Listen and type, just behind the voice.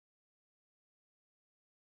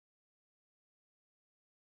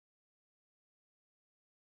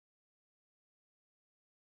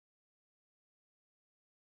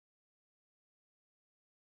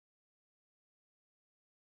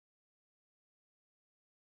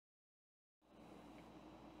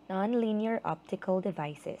Nonlinear optical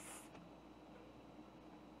devices.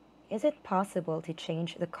 Is it possible to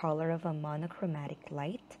change the color of a monochromatic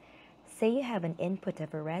light? Say you have an input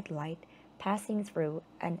of a red light passing through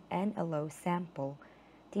an NLO sample.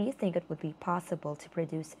 Do you think it would be possible to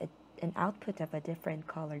produce an output of a different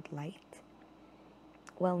colored light?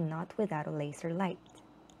 Well, not without a laser light.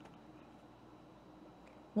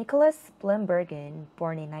 Nicholas Blumbergen,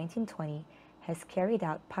 born in 1920, has carried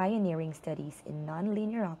out pioneering studies in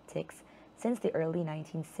nonlinear optics since the early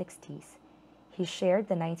 1960s. He shared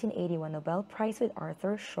the 1981 Nobel Prize with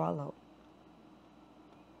Arthur Schawlow.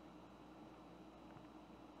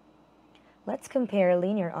 Let's compare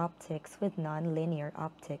linear optics with nonlinear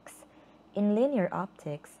optics. In linear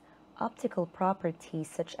optics, optical properties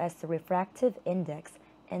such as the refractive index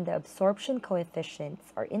and the absorption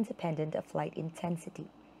coefficients are independent of light intensity.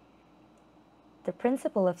 The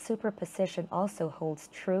principle of superposition also holds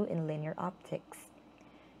true in linear optics.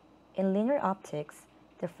 In linear optics,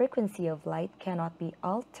 the frequency of light cannot be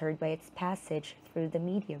altered by its passage through the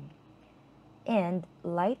medium, and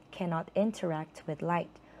light cannot interact with light,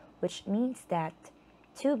 which means that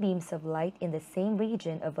two beams of light in the same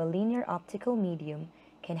region of a linear optical medium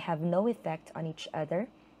can have no effect on each other,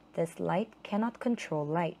 thus light cannot control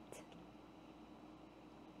light.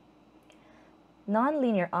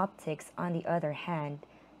 Nonlinear optics, on the other hand,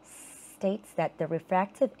 states that the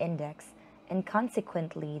refractive index and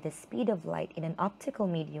consequently the speed of light in an optical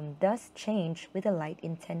medium does change with the light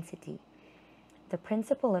intensity. The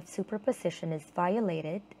principle of superposition is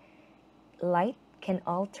violated. Light can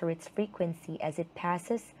alter its frequency as it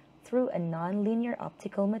passes through a nonlinear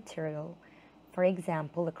optical material, for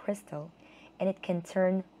example a crystal, and it can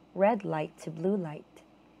turn red light to blue light.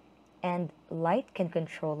 And light can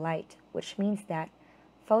control light, which means that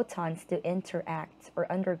photons do interact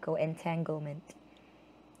or undergo entanglement.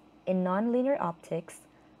 In nonlinear optics,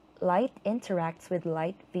 light interacts with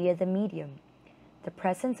light via the medium. The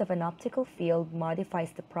presence of an optical field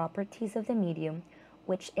modifies the properties of the medium,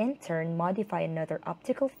 which in turn modify another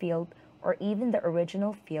optical field or even the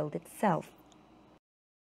original field itself.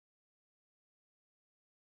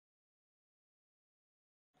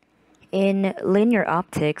 In linear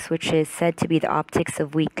optics, which is said to be the optics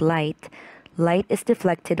of weak light, light is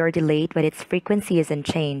deflected or delayed but its frequency is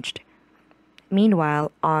unchanged.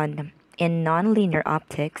 Meanwhile, in nonlinear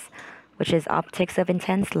optics, which is optics of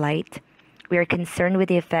intense light, we are concerned with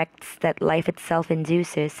the effects that light itself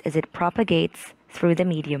induces as it propagates through the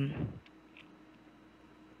medium.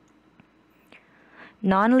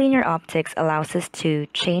 Nonlinear optics allows us to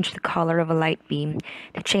change the color of a light beam,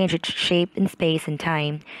 to change its shape in space and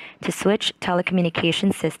time, to switch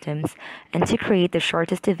telecommunication systems, and to create the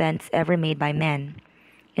shortest events ever made by man.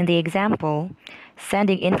 In the example,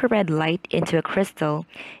 sending infrared light into a crystal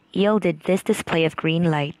yielded this display of green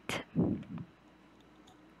light.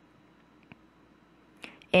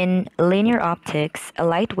 In linear optics, a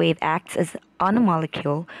light wave acts on a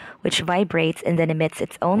molecule which vibrates and then emits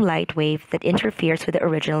its own light wave that interferes with the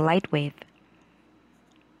original light wave.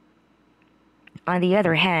 On the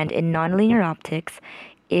other hand, in nonlinear optics,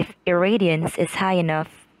 if irradiance is high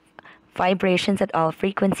enough, vibrations at all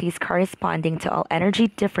frequencies corresponding to all energy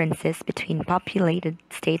differences between populated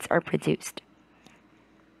states are produced.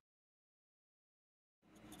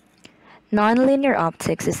 Nonlinear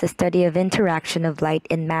optics is the study of interaction of light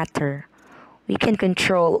and matter. We can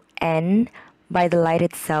control N by the light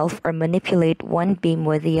itself or manipulate one beam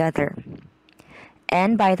with the other.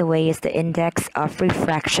 N, by the way, is the index of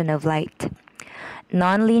refraction of light.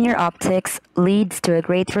 Nonlinear optics leads to a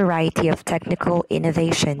great variety of technical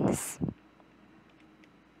innovations.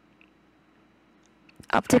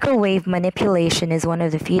 Optical wave manipulation is one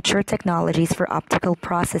of the future technologies for optical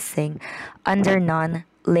processing under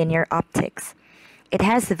nonlinear optics. It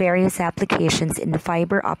has various applications in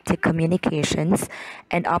fiber optic communications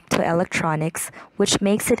and optoelectronics, which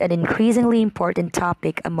makes it an increasingly important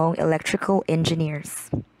topic among electrical engineers.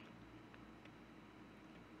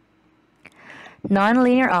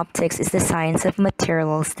 Nonlinear optics is the science of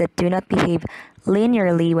materials that do not behave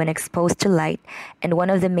linearly when exposed to light, and one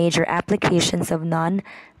of the major applications of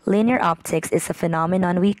nonlinear optics is a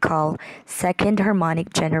phenomenon we call second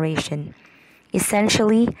harmonic generation.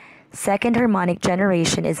 Essentially, second harmonic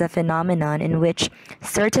generation is a phenomenon in which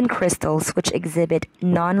certain crystals which exhibit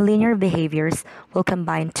nonlinear behaviors will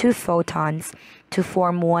combine two photons to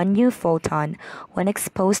form one new photon when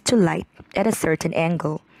exposed to light at a certain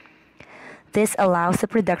angle. This allows the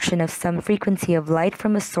production of some frequency of light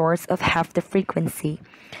from a source of half the frequency.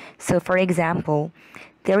 So, for example,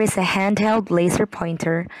 there is a handheld laser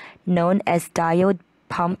pointer known as diode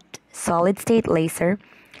pumped solid-state laser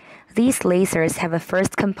These lasers have a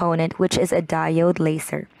first component, which is a diode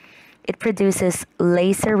laser. It produces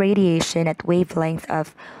laser radiation at wavelength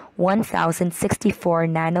of 1064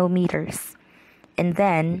 nanometers. And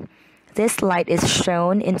then, this light is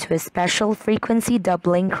shown into a special frequency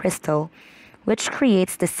doubling crystal, which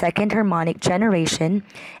creates the second harmonic generation,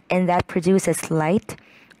 and that produces light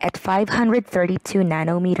at 532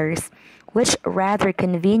 nanometers, which rather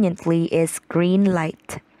conveniently is green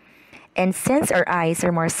light. And since our eyes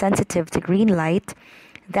are more sensitive to green light,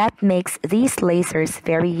 that makes these lasers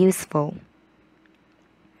very useful.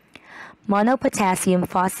 Monopotassium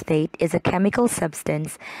phosphate is a chemical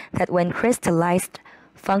substance that, when crystallized,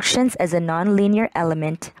 functions as a nonlinear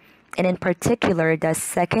element, and in particular does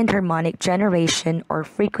second harmonic generation or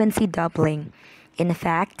frequency doubling. In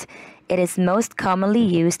fact, it is most commonly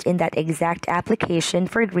used in that exact application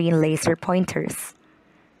for green laser pointers.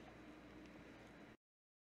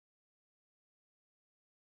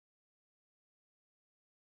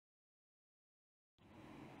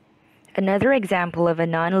 Another example of a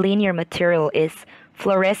nonlinear material is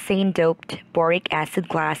fluorescein-doped boric acid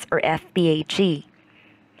glass, or FBAG.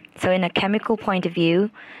 So in a chemical point of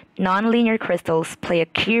view, nonlinear crystals play a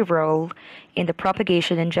key role in the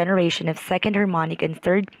propagation and generation of second harmonic and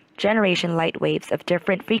third generation light waves of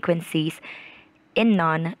different frequencies in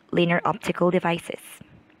nonlinear optical devices.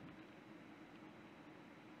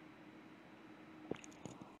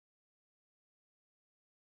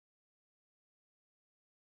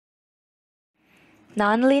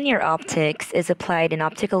 Nonlinear optics is applied in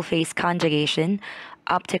optical phase conjugation,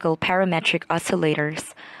 optical parametric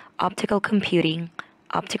oscillators, optical computing,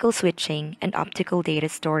 optical switching, and optical data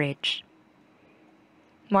storage.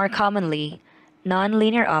 More commonly,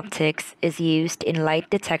 nonlinear optics is used in light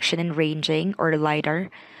detection and ranging, or LiDAR,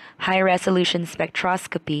 high-resolution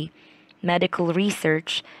spectroscopy, medical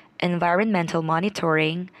research, environmental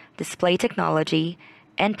monitoring, display technology,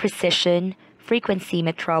 and precision frequency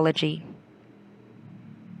metrology.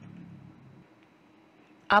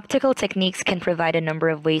 Optical techniques can provide a number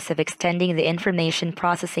of ways of extending the information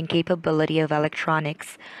processing capability of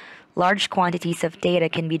electronics. Large quantities of data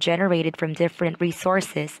can be generated from different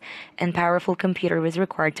resources, and powerful computer is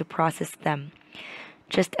required to process them.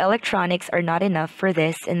 Just electronics are not enough for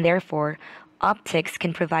this, and therefore, optics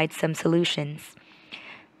can provide some solutions.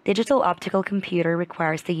 Digital optical computer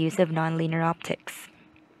requires the use of nonlinear optics.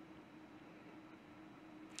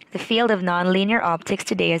 The field of nonlinear optics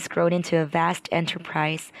today has grown into a vast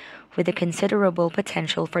enterprise with a considerable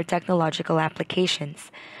potential for technological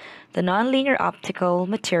applications. The nonlinear optical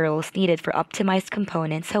materials needed for optimized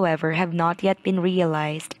components, however, have not yet been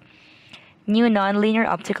realized. New nonlinear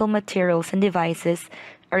optical materials and devices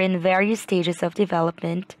are in various stages of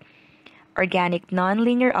development. Organic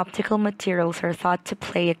nonlinear optical materials are thought to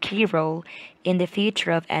play a key role in the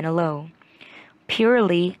future of NLO.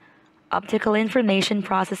 Purely optical information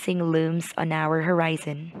processing looms on our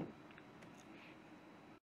horizon.